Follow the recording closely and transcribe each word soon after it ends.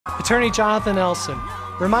Attorney Jonathan Elson,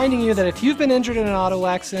 reminding you that if you've been injured in an auto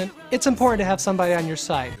accident, it's important to have somebody on your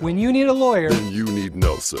side. When you need a lawyer, then you need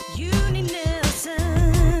Nelson.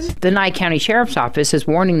 The Nye County Sheriff's Office is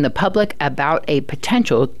warning the public about a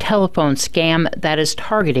potential telephone scam that is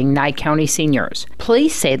targeting Nye County seniors.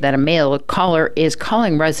 Police say that a male caller is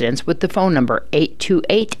calling residents with the phone number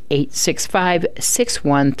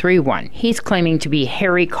 828-865-6131. He's claiming to be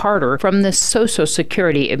Harry Carter from the Social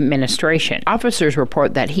Security Administration. Officers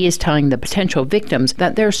report that he is telling the potential victims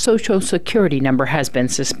that their Social Security number has been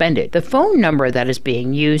suspended. The phone number that is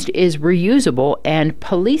being used is reusable and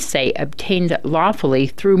police say obtained lawfully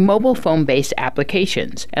through mobile phone-based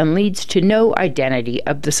applications and leads to no identity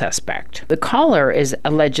of the suspect. The caller is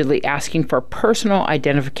allegedly asking for personal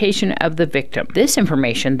identification of the victim. This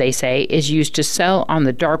information, they say, is used to sell on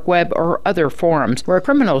the dark web or other forums where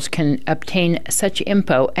criminals can obtain such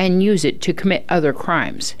info and use it to commit other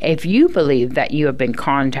crimes. If you believe that you have been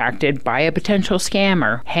contacted by a potential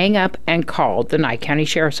scammer, hang up and call the Nye County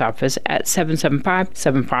Sheriff's Office at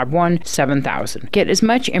 775-751-7000. Get as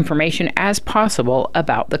much information as possible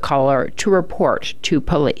about the caller to report to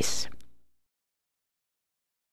police.